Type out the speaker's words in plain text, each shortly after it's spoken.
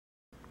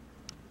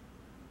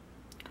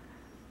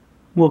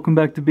Welcome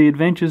back to B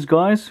Adventures,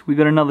 guys. We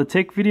got another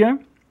tech video.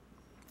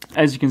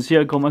 As you can see,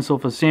 I got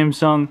myself a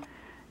Samsung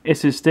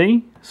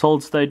SSD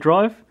solid state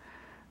drive.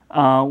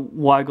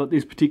 Why I got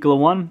this particular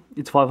one,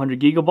 it's 500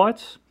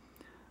 gigabytes.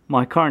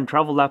 My current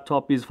travel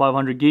laptop is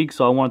 500 gigs,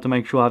 so I wanted to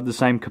make sure I have the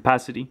same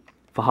capacity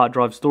for hard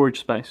drive storage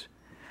space.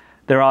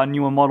 There are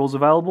newer models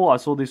available. I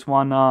saw this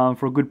one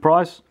for a good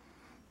price.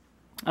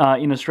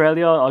 In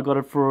Australia, I got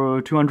it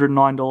for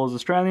 $209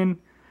 Australian.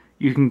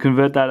 You can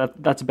convert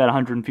that, that's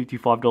about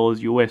 $155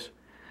 US.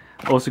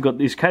 I also got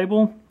this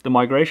cable, the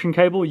migration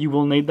cable. You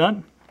will need that.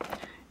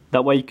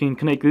 That way you can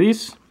connect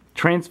this,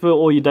 transfer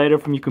all your data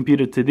from your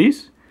computer to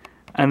this,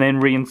 and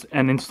then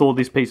install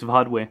this piece of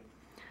hardware.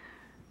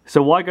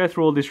 So why go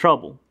through all this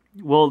trouble?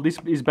 Well, this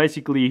is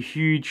basically a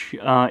huge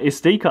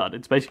SD card.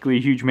 It's basically a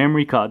huge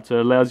memory card, so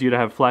it allows you to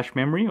have flash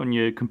memory on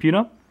your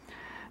computer,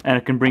 and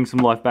it can bring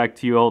some life back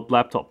to your old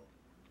laptop.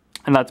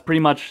 And that's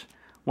pretty much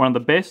one of the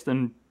best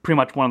and pretty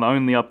much one of the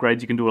only upgrades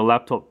you can do to a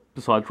laptop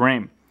besides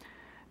RAM.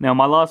 Now,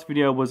 my last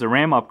video was a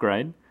RAM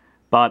upgrade,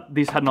 but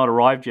this had not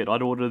arrived yet.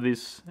 I'd ordered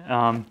this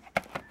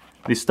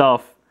this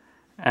stuff,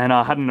 and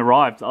hadn't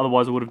arrived.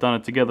 Otherwise, I would have done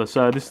it together.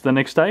 So this is the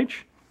next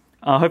stage.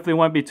 Hopefully, it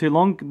won't be too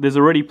long. There's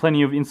already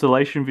plenty of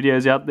installation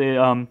videos out there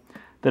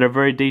that are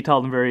very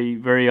detailed and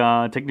very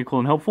technical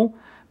and helpful.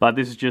 But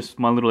this is just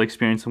my little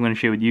experience I'm going to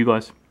share with you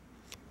guys.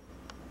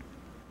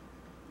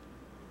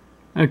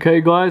 Okay,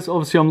 guys.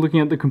 Obviously, I'm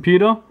looking at the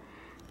computer.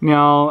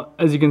 Now,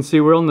 as you can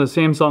see, we're on the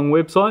Samsung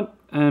website,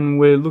 and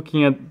we're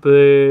looking at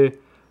the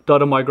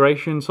data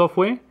migration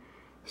software.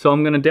 So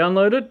I'm going to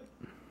download it.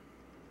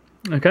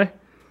 Okay.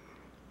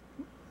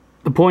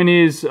 The point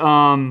is,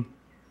 you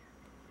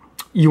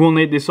will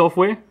need this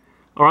software.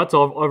 Alright,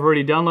 so I've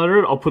already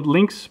downloaded it. I'll put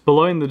links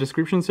below in the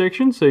description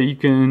section so you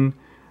can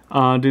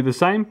do the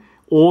same.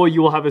 Or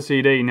you will have a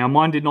CD. Now,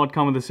 mine did not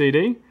come with a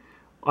CD.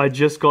 I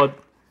just got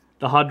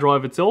the hard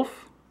drive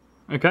itself.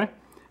 Okay.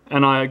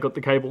 And I got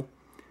the cable.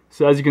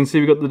 So as you can see,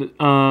 we've got the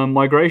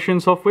migration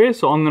software.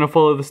 So I'm going to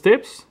follow the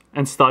steps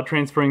and start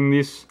transferring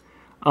this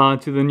to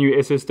the new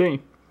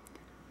SSD.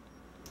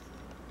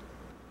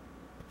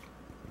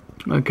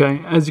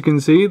 Okay, as you can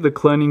see, the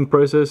cloning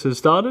process has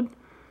started.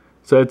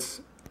 So it's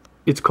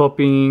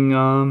copying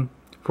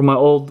from my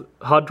old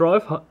hard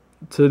drive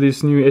to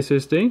this new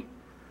SSD.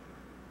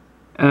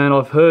 And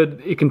I've heard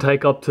it can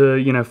take up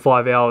to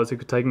 5 hours. It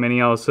could take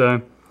many hours.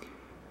 So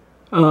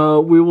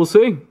we will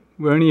see.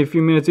 We're only a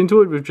few minutes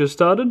into it. We've just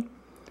started.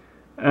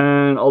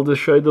 And I'll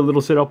just show you the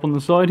little setup on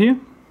the side here,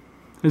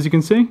 as you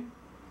can see.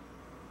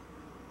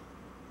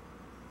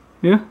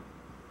 Yeah,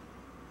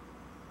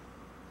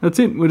 that's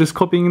it. We're just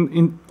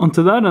copying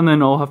onto that, and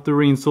then I'll have to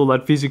reinstall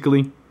that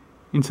physically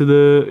into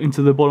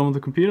the bottom of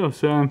the computer.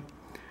 So,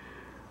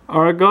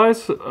 all right,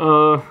 guys,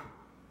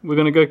 we're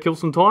gonna go kill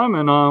some time,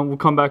 and we'll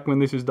come back when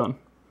this is done.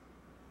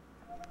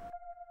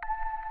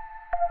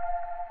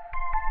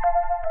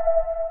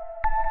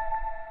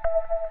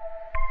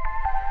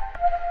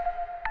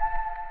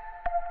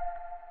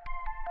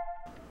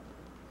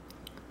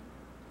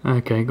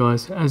 Okay,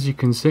 guys, as you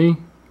can see,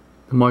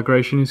 the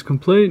migration is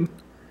complete.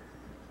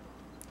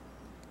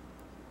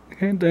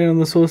 Okay, data on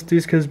the source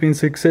disk has been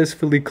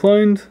successfully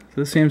cloned to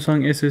the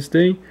Samsung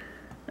SSD.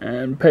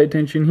 And pay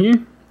attention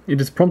here, it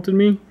has prompted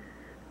me.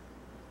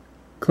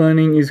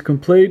 Cloning is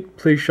complete,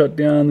 please shut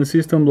down the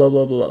system, blah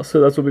blah blah. So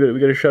that's what we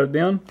got to shut it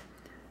down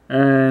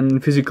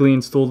and physically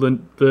install the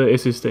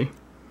SSD.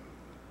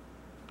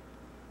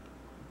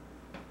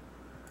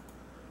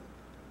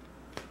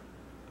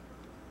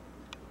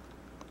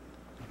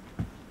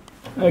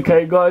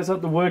 Okay, guys,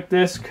 at the work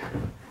desk,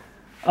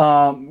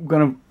 I'm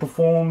going to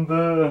perform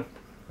the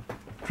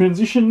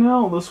transition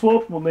now, or the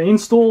swap, or the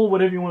install,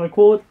 whatever you want to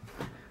call it.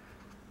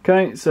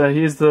 Okay, so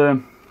here's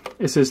the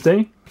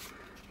SSD.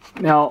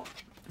 Now,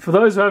 for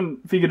those who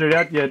haven't figured it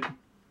out yet,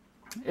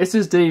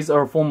 SSDs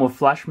are a form of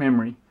flash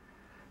memory.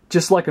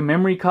 Just like a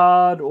memory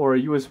card or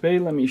a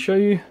USB, let me show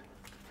you.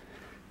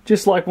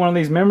 Just like one of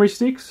these memory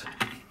sticks.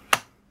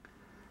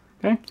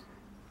 Okay.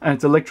 And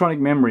it's electronic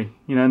memory,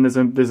 and there's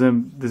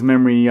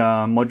memory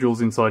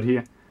modules inside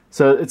here.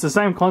 So it's the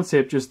same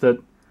concept, just that,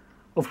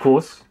 of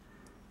course,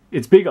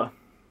 it's bigger.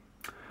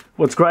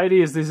 What's great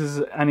is this is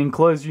an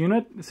enclosed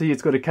unit. See,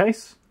 it's got a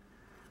case,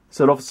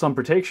 so it offers some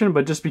protection,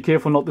 but just be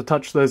careful not to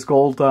touch those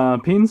gold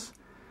pins.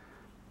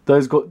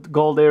 Those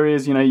gold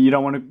areas, you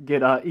don't want to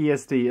get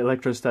ESD,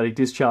 electrostatic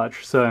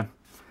discharge. So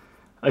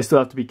I still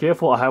have to be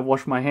careful. I have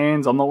washed my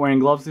hands. I'm not wearing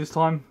gloves this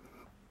time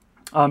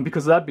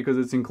because of that, because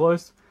it's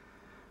enclosed.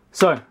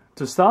 So,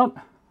 to start,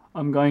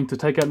 I'm going to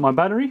take out my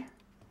battery.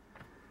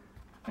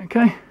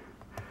 Okay.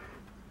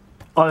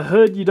 I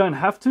heard you don't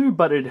have to,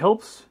 but it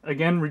helps.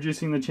 Again,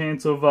 reducing the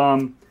chance of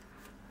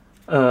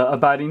a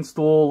bad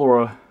install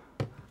or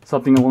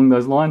something along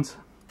those lines.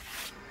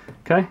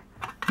 Okay.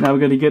 Now we're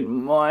going to get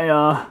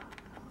my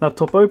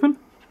laptop open.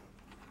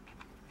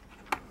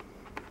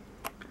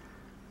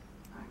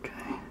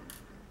 Okay.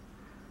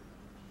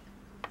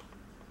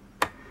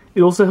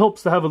 It also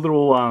helps to have a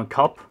little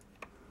cup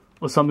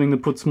or something to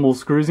put small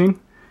screws in,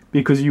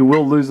 because you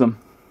will lose them.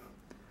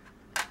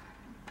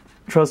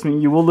 trust me,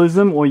 you will lose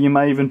them, or you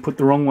may even put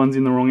the wrong ones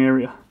in the wrong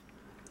area.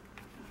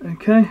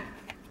 Okay,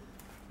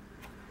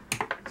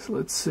 so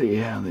let's see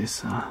how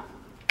this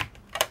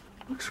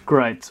looks.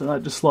 Great. So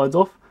that just slides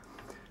off.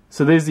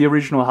 So there's the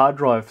original hard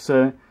drive.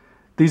 So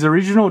these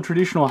original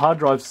traditional hard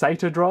drives,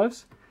 SATA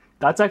drives,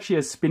 that's actually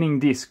a spinning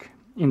disk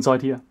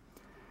inside here.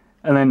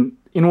 And then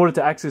in order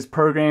to access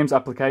programs,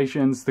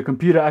 applications, the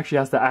computer actually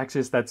has to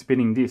access that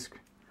spinning disk.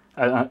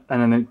 And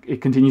then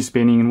it continues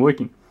spinning and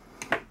working.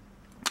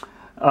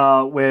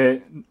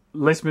 Where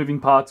less moving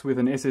parts with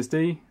an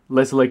SSD,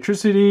 less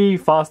electricity,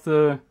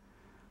 faster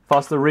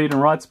read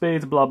and write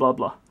speeds, blah blah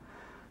blah.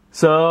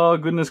 So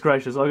goodness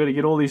gracious, I got to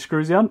get all these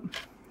screws out.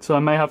 So I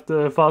may have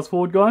to fast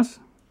forward, guys.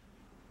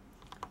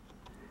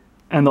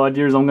 And the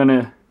idea is I'm going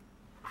to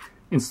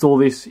install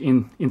this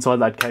inside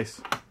that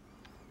case.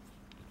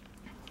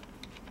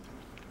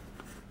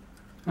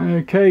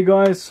 Okay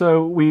guys,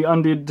 so we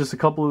undid just a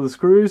couple of the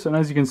screws, and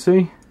as you can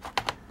see,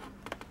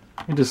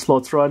 it just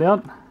slots right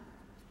out.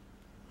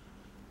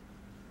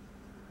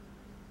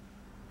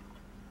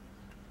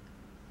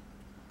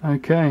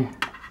 Okay,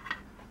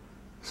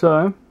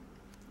 so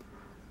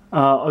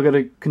I've got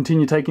to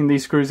continue taking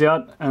these screws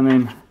out and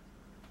then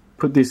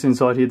put this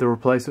inside here to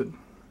replace it.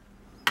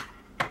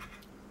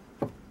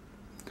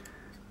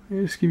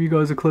 Just give you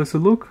guys a closer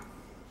look.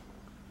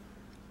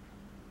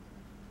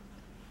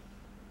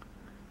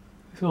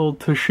 This old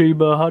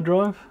Toshiba hard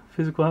drive,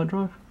 physical hard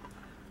drive.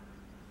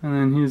 And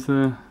then here's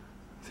the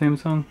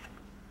Samsung.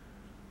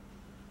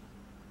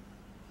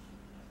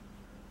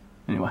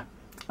 Anyway,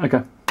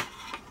 okay.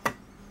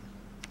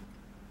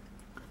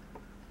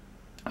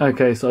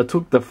 Okay, so I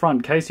took the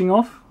front casing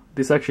off.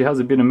 This actually has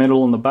a bit of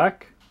metal on the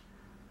back.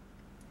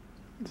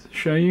 To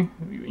show you,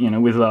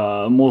 with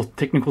more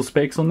technical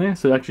specs on there.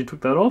 So I actually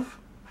took that off.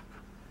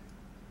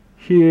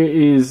 Here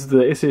is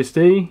the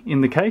SSD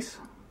in the case.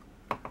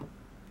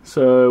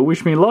 So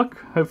wish me luck.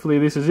 Hopefully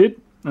this is it.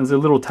 There's a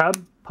little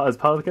tab as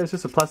part of the case,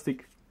 just a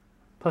plastic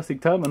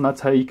tab, and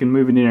that's how you can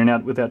move it in and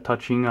out without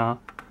touching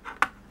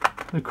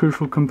the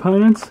crucial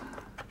components.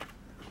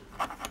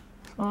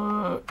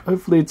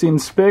 Hopefully it's in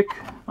spec.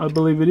 I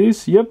believe it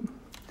is. Yep.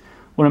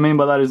 What I mean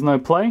by that is no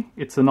play.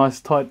 It's a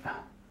nice tight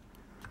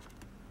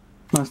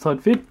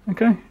fit.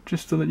 Okay,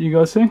 just to let you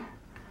guys see.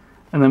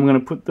 And then we're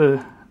going to put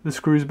the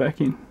screws back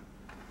in.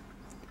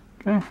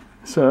 Okay,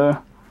 so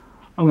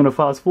I'm going to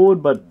fast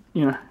forward, but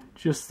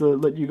just to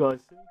let you guys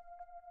see.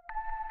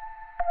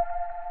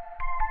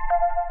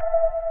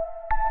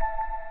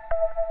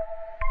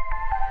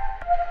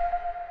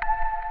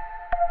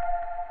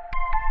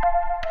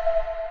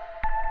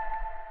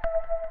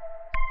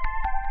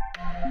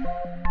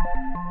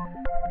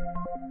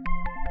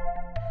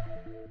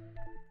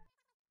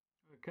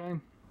 Okay,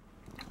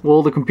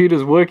 well, the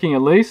computer's working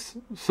at least,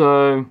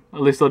 so at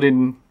least I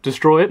didn't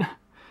destroy it.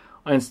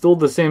 I installed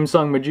the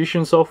Samsung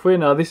Magician software.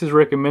 Now this is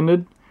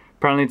recommended.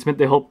 Apparently it's meant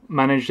to help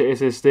manage the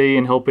SSD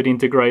and help it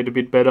integrate a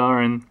bit better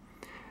and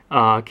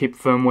keep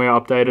firmware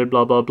updated,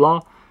 blah blah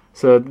blah.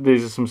 So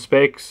these are some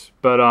specs,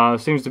 but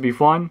seems to be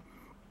fine.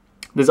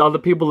 There's other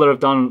people that have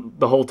done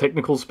the whole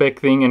technical spec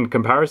thing and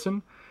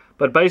comparison,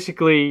 but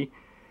basically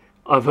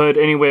I've heard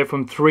anywhere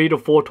from 3 to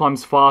 4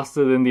 times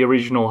faster than the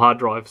original hard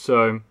drive.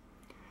 So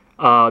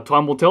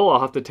time will tell.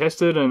 I'll have to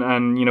test it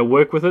and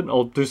work with it.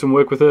 I'll do some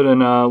work with it, and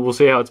we'll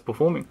see how it's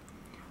performing.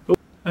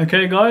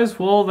 Okay guys,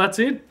 well that's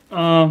it.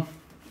 The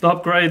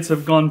upgrades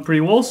have gone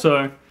pretty well.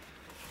 So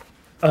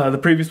the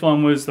previous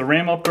one was the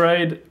RAM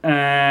upgrade,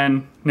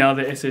 and now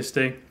the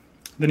SSD,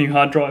 the new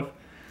hard drive.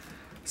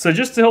 So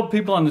just to help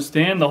people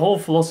understand, the whole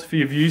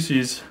philosophy of use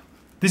is,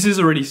 this is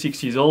already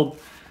 6 years old.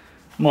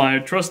 My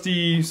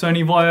trusty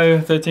Sony VAIO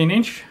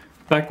 13-inch,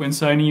 back when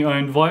Sony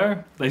owned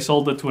VAIO, they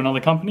sold it to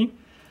another company.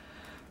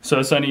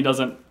 So Sony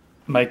doesn't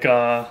make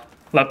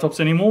laptops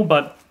anymore,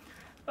 but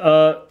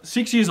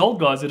 6 years old,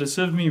 guys. It has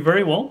served me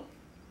very well.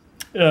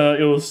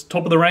 It was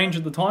top of the range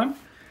at the time,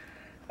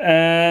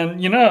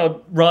 and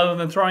rather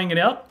than throwing it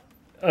out,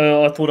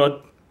 I thought I'd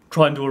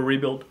try and do a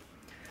rebuild.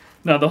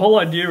 Now the whole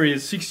idea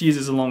is 6 years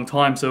is a long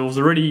time, so it was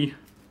already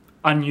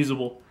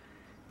unusable.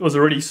 It was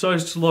already so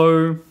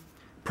slow.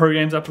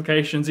 Programs,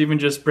 applications, even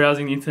just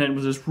browsing the internet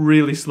was just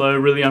really slow,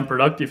 really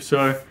unproductive.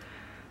 So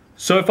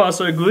far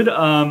so good.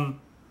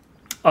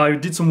 I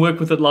did some work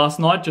with it last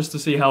night just to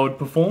see how it would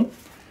perform,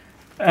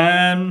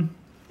 and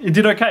it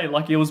did okay.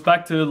 Like, it was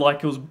back to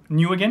like it was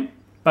new again,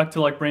 back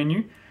to like brand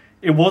new.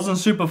 It wasn't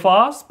super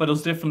fast, but it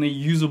was definitely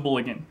usable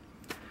again.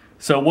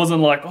 So it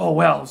wasn't like, oh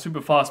wow,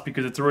 super fast,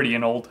 because it's already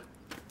an old.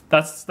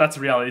 That's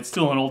reality. It's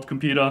still an old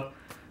computer,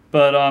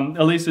 but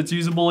at least it's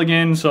usable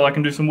again, so I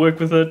can do some work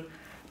with it.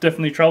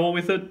 Definitely travel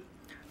with it.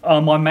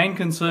 My main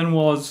concern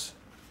was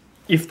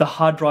if the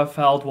hard drive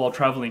failed while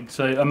traveling.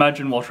 So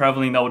imagine while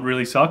traveling, that would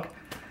really suck.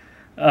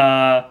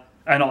 And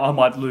I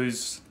might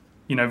lose,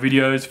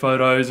 videos,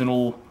 photos, and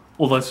all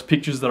those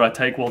pictures that I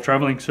take while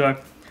traveling. So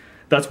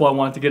that's why I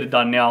wanted to get it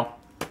done now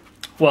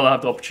while I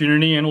have the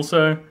opportunity, and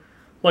also,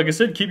 like I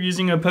said, keep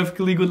using a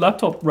perfectly good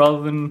laptop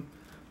rather than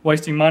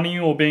wasting money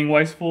or being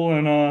wasteful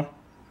and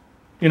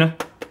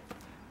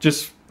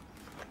just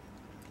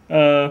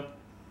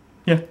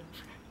Yeah,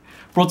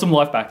 brought some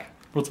life back.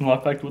 Brought some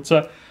life back to it.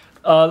 So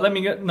let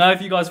me know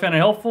if you guys found it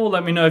helpful.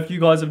 Let me know if you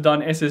guys have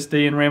done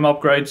SSD and RAM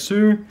upgrades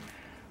too.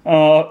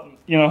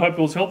 You know, I hope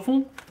it was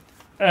helpful.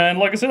 And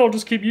like I said, I'll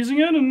just keep using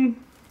it and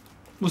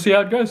we'll see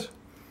how it goes.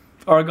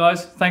 Alright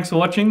guys, thanks for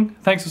watching.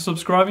 Thanks for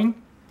subscribing.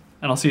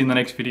 And I'll see you in the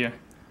next video.